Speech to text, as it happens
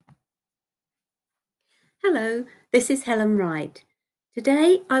Hello, this is Helen Wright.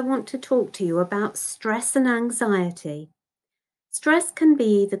 Today I want to talk to you about stress and anxiety. Stress can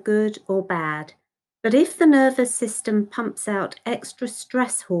be either good or bad, but if the nervous system pumps out extra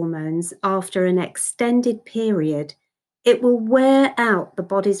stress hormones after an extended period, it will wear out the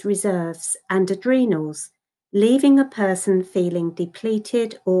body's reserves and adrenals, leaving a person feeling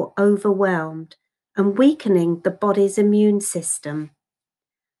depleted or overwhelmed and weakening the body's immune system.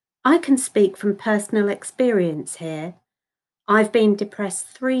 I can speak from personal experience here. I've been depressed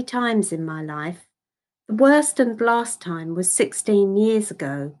 3 times in my life. The worst and last time was 16 years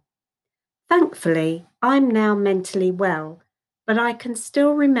ago. Thankfully, I'm now mentally well, but I can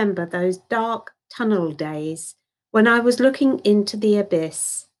still remember those dark tunnel days when I was looking into the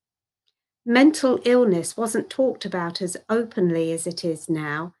abyss. Mental illness wasn't talked about as openly as it is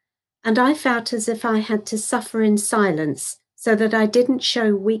now, and I felt as if I had to suffer in silence so that I didn't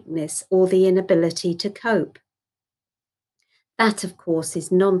show weakness or the inability to cope. That, of course,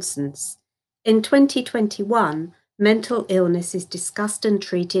 is nonsense. In 2021, mental illness is discussed and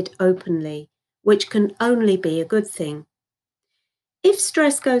treated openly, which can only be a good thing. If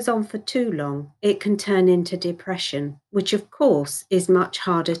stress goes on for too long, it can turn into depression, which, of course, is much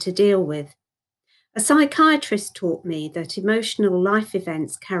harder to deal with. A psychiatrist taught me that emotional life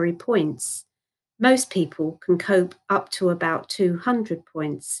events carry points. Most people can cope up to about 200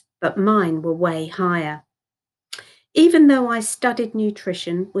 points, but mine were way higher. Even though I studied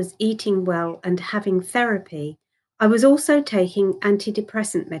nutrition, was eating well, and having therapy, I was also taking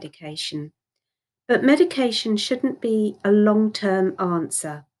antidepressant medication. But medication shouldn't be a long-term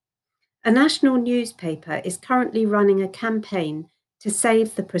answer. A national newspaper is currently running a campaign to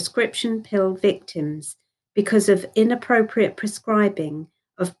save the prescription pill victims because of inappropriate prescribing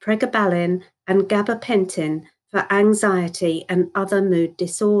of pregabalin and gabapentin for anxiety and other mood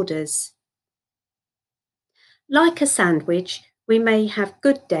disorders. Like a sandwich, we may have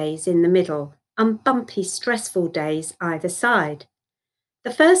good days in the middle and bumpy, stressful days either side.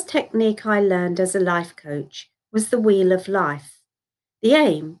 The first technique I learned as a life coach was the Wheel of Life. The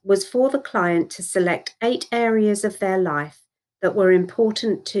aim was for the client to select 8 areas of their life that were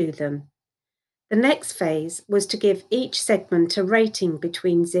important to them. The next phase was to give each segment a rating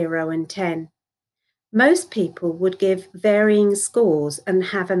between 0 and 10. Most people would give varying scores and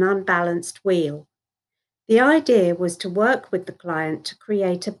have an unbalanced wheel. The idea was to work with the client to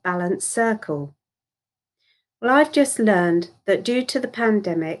create a balanced circle. Well, I've just learned that due to the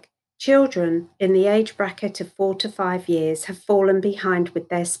pandemic, children in the age bracket of 4 to 5 years have fallen behind with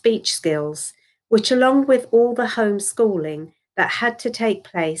their speech skills, which, along with all the homeschooling that had to take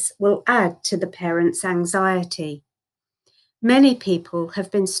place, will add to the parents' anxiety. Many people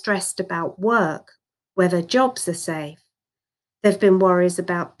have been stressed about work, whether jobs are safe. There have been worries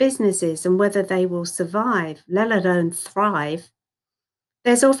about businesses and whether they will survive, let alone thrive.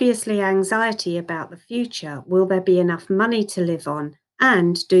 There's obviously anxiety about the future. Will there be enough money to live on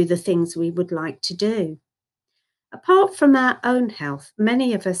and do the things we would like to do? Apart from our own health,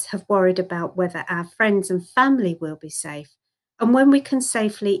 many of us have worried about whether our friends and family will be safe and when we can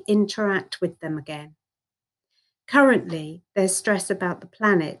safely interact with them again. Currently, there's stress about the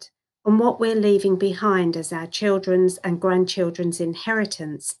planet and what we're leaving behind as our children's and grandchildren's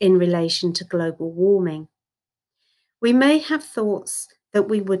inheritance in relation to global warming. We may have thoughts that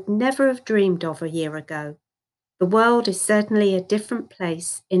we would never have dreamed of a year ago. The world is certainly a different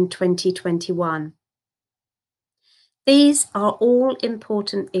place in 2021. These are all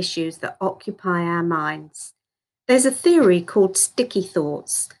important issues that occupy our minds. There's a theory called sticky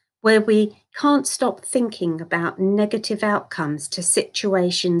thoughts, where we can't stop thinking about negative outcomes to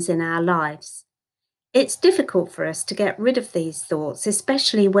situations in our lives. It's difficult for us to get rid of these thoughts,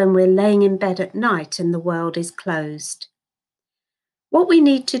 especially when we're laying in bed at night and the world is closed. What we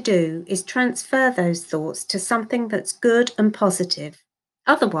need to do is transfer those thoughts to something that's good and positive.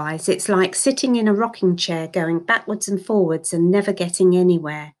 Otherwise, it's like sitting in a rocking chair going backwards and forwards and never getting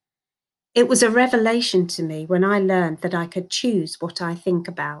anywhere. It was a revelation to me when I learned that I could choose what I think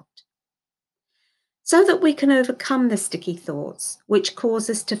about. So that we can overcome the sticky thoughts, which cause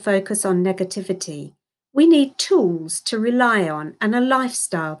us to focus on negativity, we need tools to rely on and a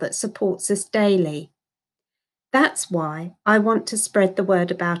lifestyle that supports us daily. That's why I want to spread the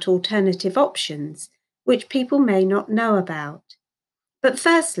word about alternative options, which people may not know about. But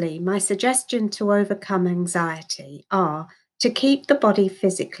firstly, my suggestion to overcome anxiety are to keep the body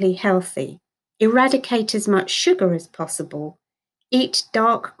physically healthy, eradicate as much sugar as possible, eat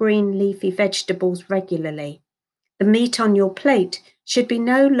dark green leafy vegetables regularly. The meat on your plate should be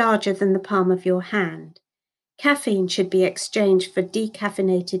no larger than the palm of your hand. Caffeine should be exchanged for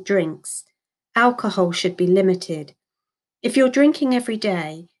decaffeinated drinks. Alcohol should be limited. If you're drinking every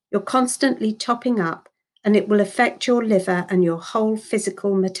day, you're constantly topping up and it will affect your liver and your whole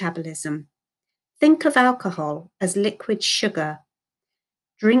physical metabolism. Think of alcohol as liquid sugar.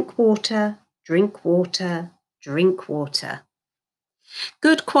 Drink water, drink water, drink water.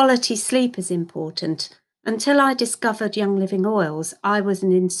 Good quality sleep is important. Until I discovered Young Living oils, I was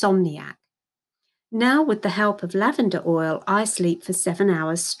an insomniac. Now, with the help of lavender oil, I sleep for 7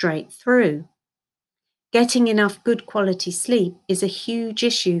 hours straight through. Getting enough good quality sleep is a huge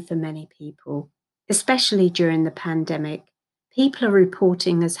issue for many people, especially during the pandemic. People are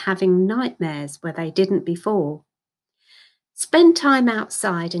reporting as having nightmares where they didn't before. Spend time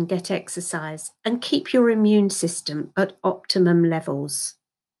outside and get exercise and keep your immune system at optimum levels.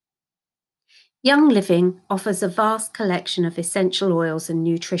 Young Living offers a vast collection of essential oils and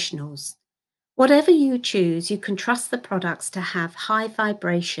nutritionals. Whatever you choose, you can trust the products to have high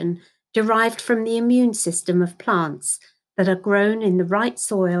vibration derived from the immune system of plants that are grown in the right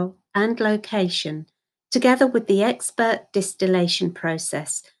soil and location, together with the expert distillation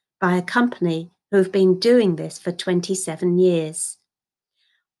process by a company who have been doing this for 27 years.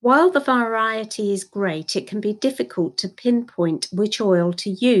 While the variety is great, it can be difficult to pinpoint which oil to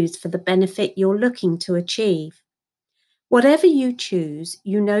use for the benefit you're looking to achieve. Whatever you choose,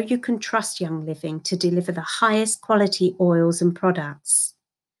 you know you can trust Young Living to deliver the highest quality oils and products.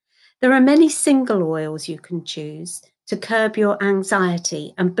 There are many single oils you can choose to curb your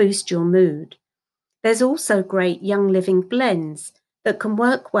anxiety and boost your mood. There's also great Young Living blends that can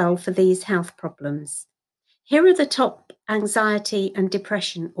work well for these health problems. Here are the top anxiety and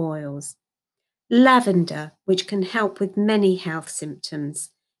depression oils. Lavender, which can help with many health symptoms.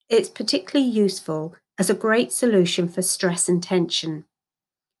 It's particularly useful as a great solution for stress and tension.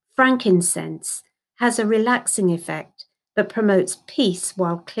 Frankincense has a relaxing effect that promotes peace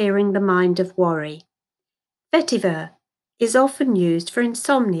while clearing the mind of worry. Vetiver is often used for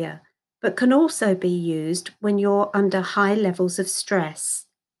insomnia, but can also be used when you're under high levels of stress.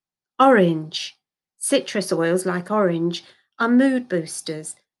 Orange. Citrus oils like orange are mood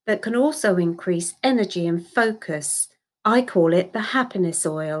boosters that can also increase energy and focus. I call it the happiness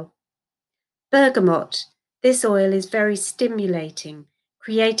oil. Bergamot. This oil is very stimulating,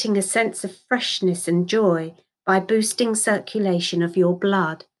 creating a sense of freshness and joy by boosting circulation of your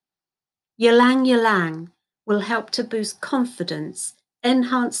blood. Ylang ylang will help to boost confidence,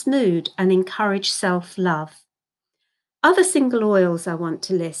 enhance mood, and encourage self-love. Other single oils I want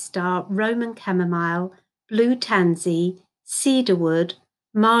to list are Roman chamomile, blue tansy, cedarwood,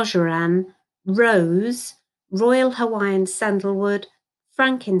 marjoram, rose, royal Hawaiian sandalwood,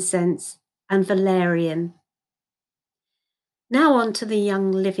 frankincense, and valerian. Now on to the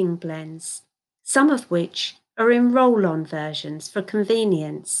Young Living blends, some of which are in roll-on versions for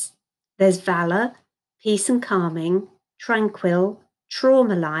convenience. There's Valor, Peace and Calming, Tranquil,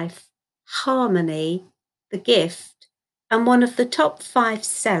 Trauma Life, Harmony, The Gift, and one of the top 5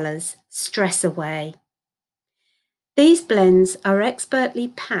 sellers, Stress Away. These blends are expertly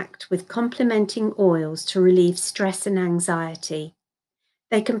packed with complementing oils to relieve stress and anxiety.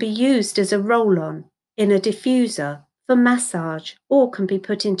 They can be used as a roll-on, in a diffuser, for massage, or can be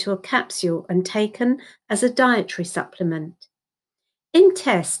put into a capsule and taken as a dietary supplement. In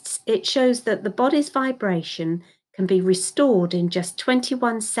tests, it shows that the body's vibration can be restored in just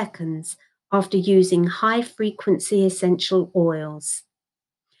 21 seconds after using high-frequency essential oils.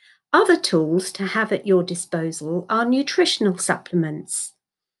 Other tools to have at your disposal are nutritional supplements.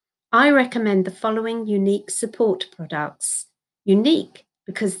 I recommend the following unique support products. Unique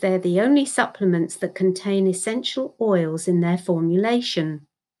because they're the only supplements that contain essential oils in their formulation.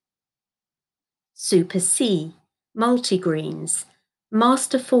 Super C, Multigreens,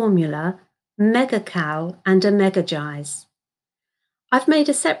 Master Formula, MegaCal, and Omegagize. I've made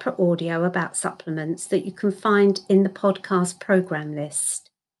a separate audio about supplements that you can find in the podcast program list.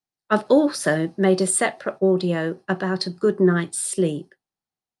 I've also made a separate audio about a good night's sleep.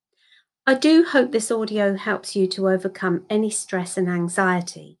 I do hope this audio helps you to overcome any stress and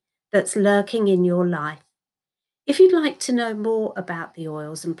anxiety that's lurking in your life. If you'd like to know more about the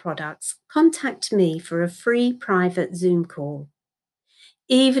oils and products, contact me for a free private Zoom call.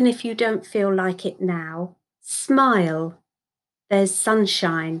 Even if you don't feel like it now, smile. There's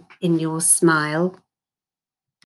sunshine in your smile.